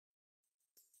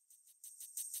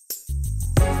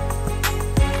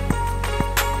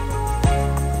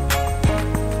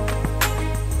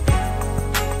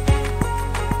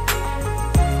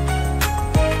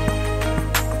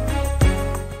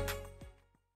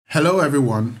Hello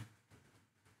everyone,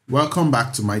 welcome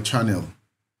back to my channel.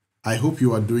 I hope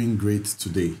you are doing great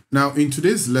today. Now in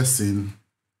today's lesson,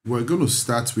 we're going to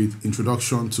start with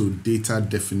introduction to data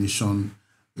definition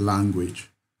language.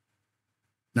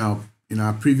 Now in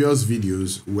our previous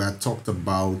videos, we had talked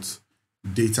about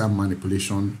data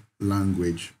manipulation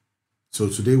language. So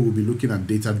today we'll be looking at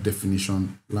data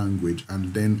definition language,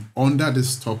 and then under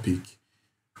this topic,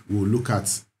 we'll look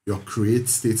at your create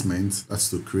statement. That's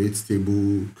to create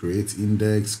table, create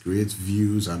index, create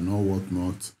views, and all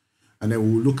whatnot. And then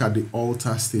we'll look at the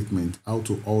alter statement, how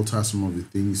to alter some of the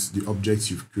things, the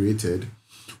objects you've created.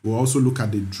 We'll also look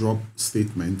at the drop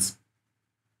statement,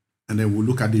 and then we'll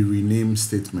look at the rename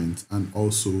statement and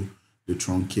also the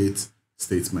truncate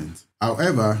statement.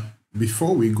 However,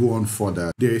 before we go on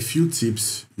further, there are a few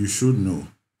tips you should know.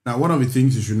 Now, one of the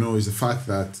things you should know is the fact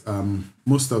that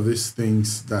most of these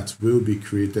things that will be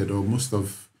created, or most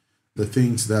of the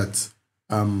things that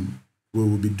we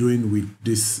will be doing with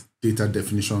this data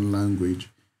definition language,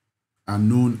 are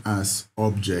known as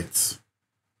objects.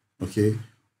 Okay,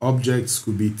 objects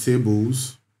could be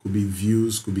tables, could be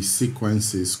views, could be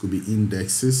sequences, could be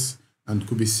indexes, and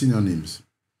could be synonyms.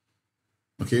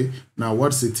 Okay, now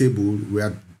what's a table? We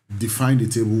had defined the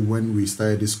table when we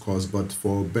started this course, but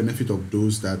for benefit of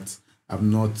those that have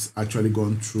not actually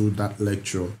gone through that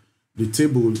lecture, the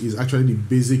table is actually the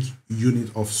basic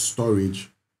unit of storage,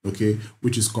 okay,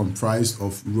 which is comprised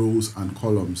of rows and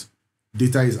columns.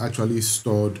 Data is actually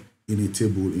stored in a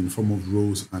table in form of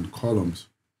rows and columns.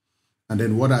 And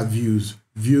then what are views?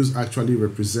 Views actually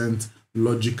represent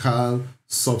logical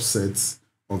subsets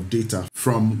of data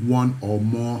from one or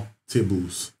more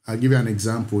tables. I'll give you an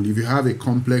example. If you have a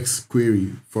complex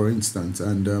query, for instance,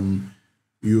 and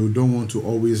you don't want to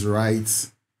always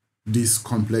write this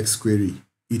complex query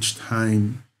each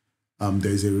time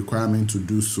there is a requirement to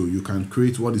do so, you can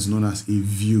create what is known as a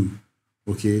view,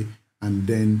 okay? And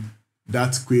then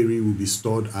that query will be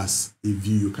stored as a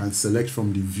view. You can select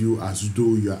from the view as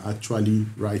though you are actually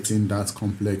writing that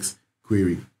complex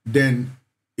query. Then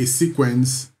a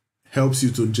sequence helps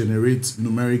you to generate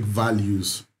numeric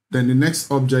values. Then the next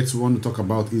object we want to talk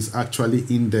about is actually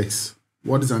index.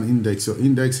 What is an index? Your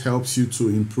index helps you to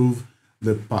improve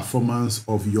the performance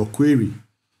of your query.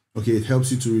 Okay, it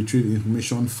helps you to retrieve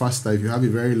information faster. If you have a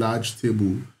very large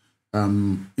table,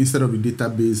 instead of the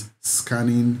database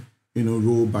scanning,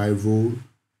 row by row,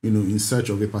 in search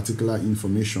of a particular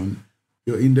information,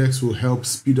 your index will help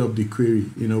speed up the query,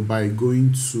 by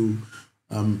going to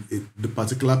the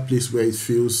particular place where it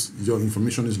feels your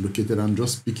information is located and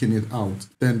just picking it out.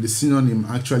 Then the synonym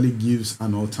actually gives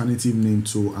an alternative name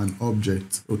to an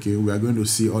object. Okay, we are going to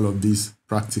see all of this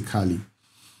practically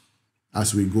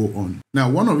as we go on. Now,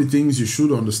 one of the things you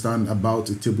should understand about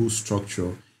a table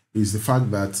structure is the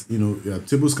fact that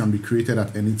tables can be created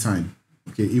at any time.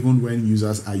 Okay, even when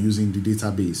users are using the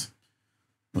database.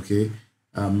 Okay,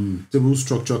 table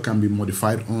structure can be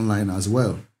modified online as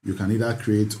well. You can either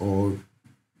create or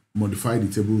modify the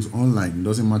tables online. It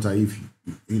doesn't matter if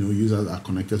users are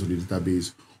connected to the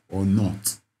database or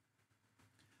not.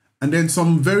 And then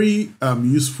some very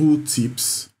useful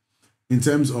tips in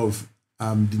terms of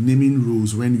the naming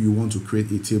rules when you want to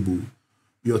create a table.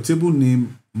 Your table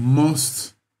name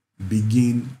must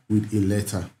begin with a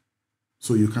letter.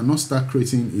 So you cannot start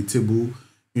creating a table,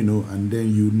 and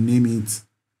then you name it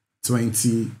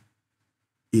 20AB.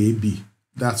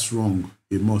 That's wrong.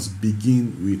 It must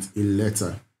begin with a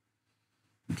letter.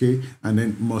 Okay, and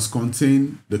then must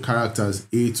contain the characters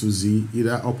A to Z,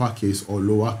 either uppercase or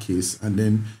lowercase, and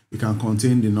then it can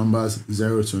contain the numbers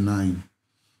 0 to 9.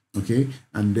 Okay,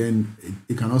 and then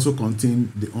it can also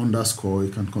contain the underscore,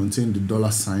 it can contain the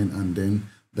 $sign, and then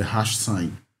the hash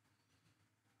sign.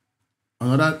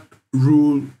 Another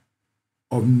rule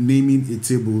of naming a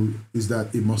table is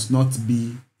that it must not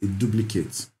be a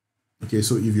duplicate. Okay,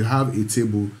 so if you have a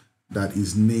table that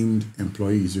is named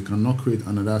employees, you cannot create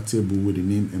another table with the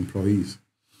name employees.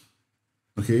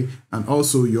 Okay, and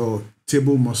also your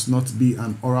table must not be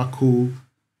an Oracle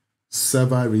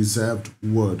server reserved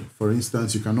word. For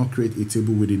instance, you cannot create a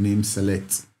table with the name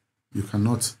select. You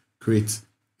cannot create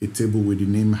a table with the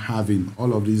name having.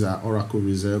 All of these are Oracle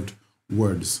reserved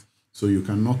words. So you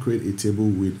cannot create a table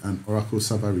with an Oracle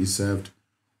server reserved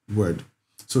word.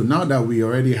 So now that we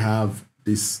already have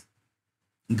these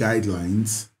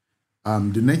guidelines,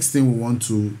 the next thing we want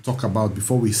to talk about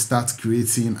before we start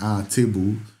creating our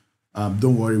table,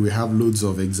 don't worry, we have loads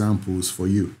of examples for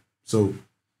you. So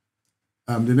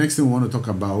the next thing we want to talk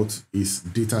about is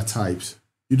data types.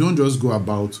 You don't just go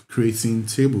about creating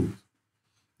tables.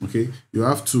 Okay, you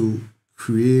have to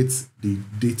create the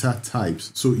data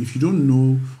types. So if you don't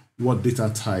know what data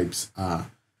types are,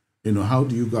 how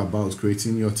do you go about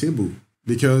creating your table?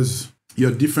 Because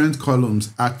your different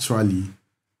columns actually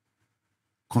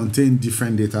contain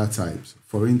different data types.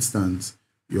 For instance,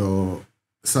 your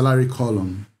salary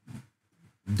column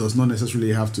does not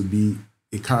necessarily have to be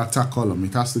a character column.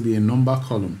 It has to be a number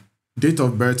column. Date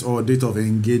of birth or date of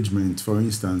engagement, for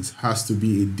instance, has to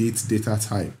be a date data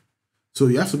type. So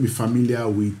you have to be familiar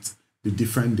with the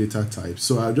different data types.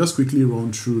 So I'll just quickly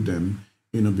run through them,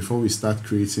 before we start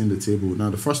creating the table. Now,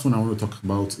 the first one I want to talk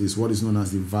about is what is known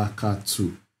as the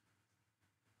VARCHAR2.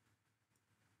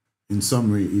 In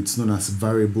summary, it's known as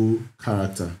variable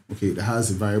character. Okay, it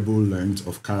has a variable length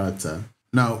of character.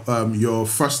 Now, your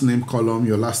first name column,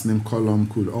 your last name column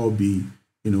could all be,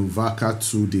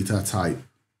 VARCHAR2 data type.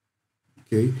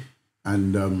 Okay,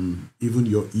 and even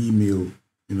your email,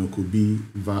 could be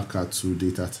VARCHAR2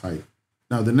 data type.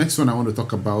 Now, the next one I want to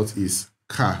talk about is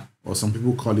CHAR, or some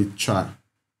people call it CHAR.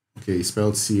 Okay, it's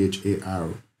spelled CHAR.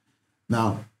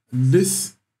 Now,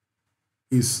 this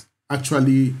is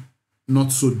actually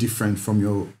not so different from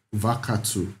your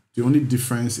VARCHAR2. The only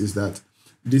difference is that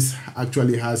this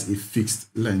actually has a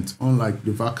fixed length, unlike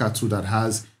the VARCHAR2 that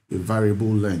has a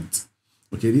variable length.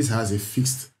 Okay, this has a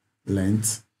fixed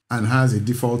length and has a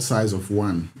default size of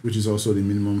 1, which is also the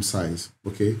minimum size.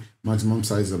 Okay, maximum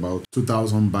size is about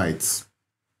 2000 bytes.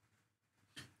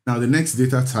 Now, the next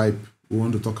data type we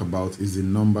want to talk about is the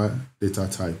number data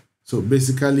type. So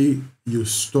basically, you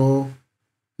store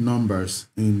numbers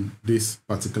in this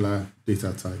particular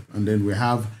data type. And then we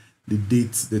have the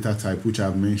date data type, which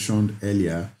I've mentioned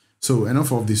earlier. So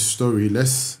enough of this story.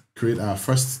 Let's create our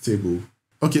first table.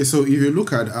 Okay, so if you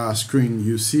look at our screen,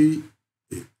 you see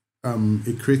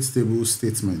a create table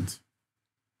statement.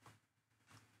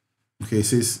 Okay, it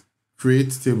says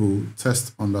create table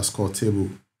test underscore table.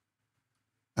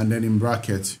 And then in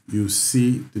bracket, you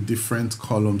see the different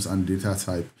columns and data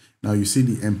type. Now you see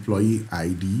the employee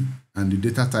ID, and the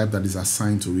data type that is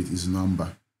assigned to it is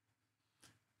number.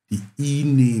 The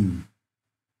e-name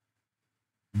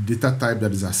data type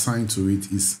that is assigned to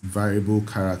it is variable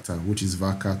character, which is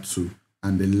VARCHAR2,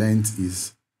 and the length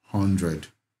is 100.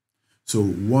 So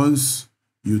once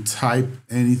you type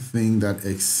anything that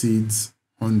exceeds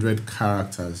 100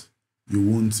 characters, you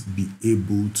won't be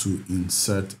able to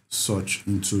insert such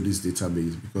into this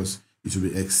database because it will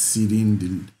be exceeding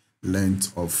the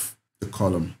length of the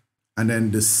column. And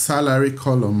then the salary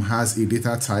column has a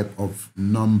data type of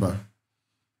number.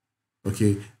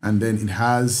 Okay, and then it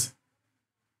has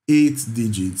 8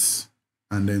 digits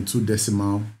and then 2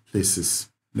 decimal places.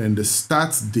 Then the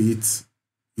start date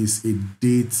is a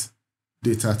date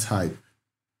data type.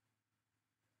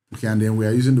 Okay, and then we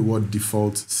are using the word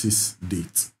default sys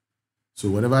date. So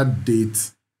whatever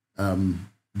date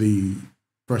the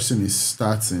person is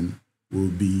starting will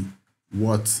be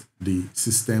what the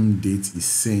system date is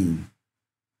saying.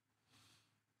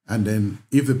 And then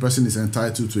if the person is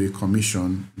entitled to a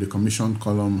commission, the commission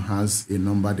column has a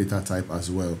number data type as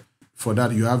well. For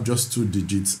that, you have just 2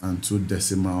 digits and 2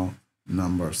 decimal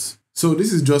numbers. So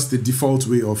this is just the default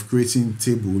way of creating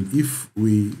table. If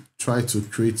we try to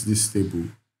create this table,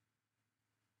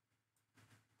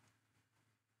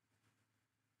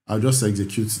 I'll just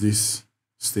execute this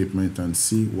statement and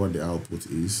see what the output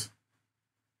is.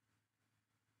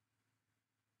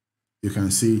 You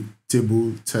can see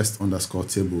table test underscore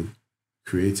table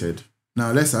created.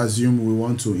 Now let's assume we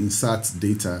want to insert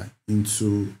data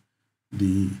into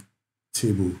the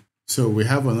table. So we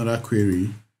have another query,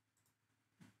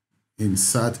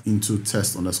 insert into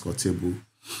test underscore table,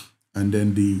 and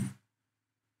then the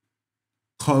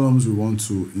columns we want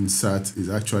to insert is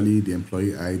actually the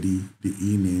employee ID, the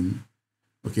e-name.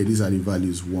 Okay, these are the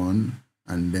values 1,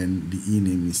 and then the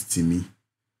e-name is Timmy.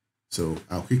 So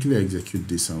I'll quickly execute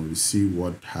this and we'll see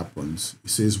what happens. It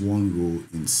says 1 row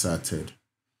inserted.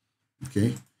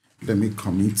 Okay, let me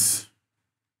commit.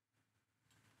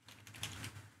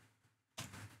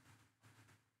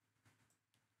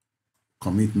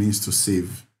 Commit means to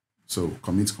save. So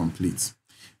commit complete.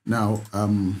 Now,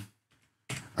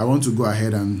 I want to go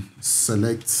ahead and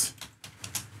select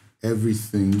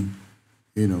everything,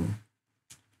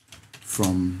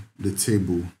 from the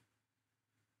table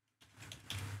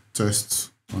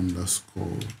test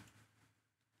underscore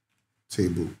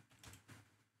table.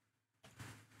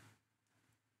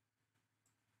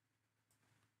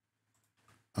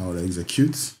 I'll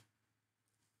execute.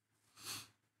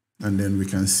 And then we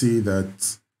can see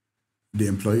that the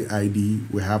employee ID,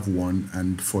 we have 1,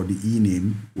 and for the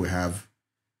e-name, we have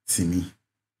Timmy.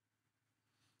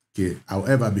 Okay,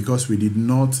 however, because we did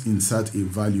not insert a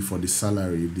value for the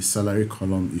salary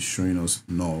column is showing us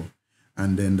null.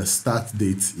 And then the start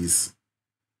date is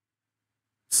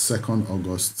 2nd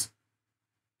August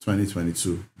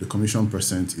 2022. The commission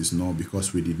percent is null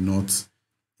because we did not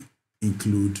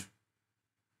include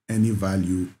any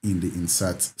value in the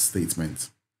insert statement.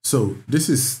 So this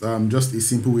is just a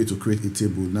simple way to create a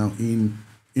table. Now in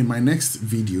my next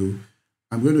video,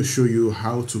 I'm going to show you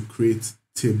how to create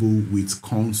table with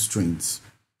constraints.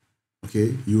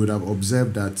 Okay, you would have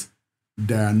observed that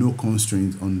there are no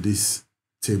constraints on this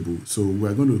table. So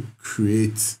we're going to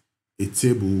create a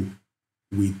table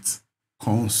with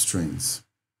constraints.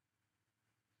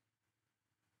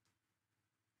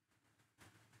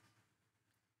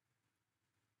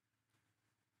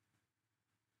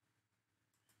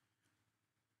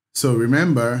 So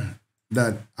remember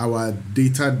that our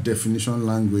data definition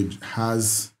language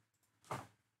has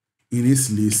in its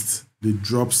list the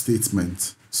drop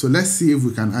statement. So let's see if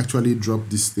we can actually drop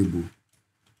this table.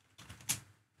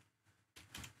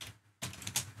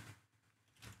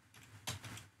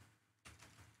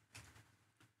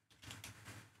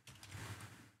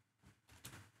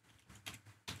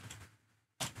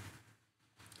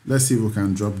 Let's see if we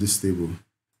can drop this table.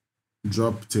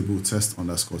 Drop table test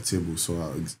underscore table. So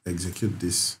I'll execute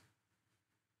this.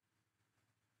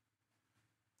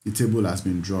 The table has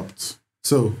been dropped.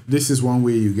 So this is one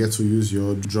way you get to use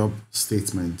your drop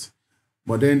statement.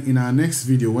 But then in our next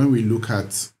video, when we look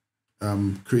at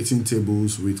creating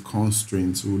tables with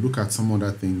constraints, we'll look at some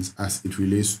other things as it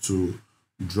relates to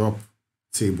drop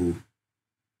table.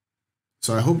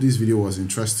 So I hope this video was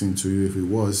interesting to you. If it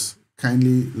was,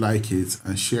 kindly like it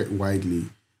and share it widely.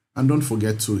 And don't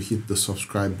forget to hit the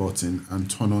subscribe button and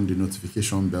turn on the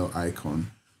notification bell icon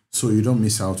so you don't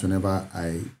miss out whenever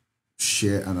I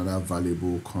share another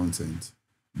valuable content.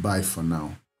 Bye for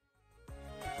now.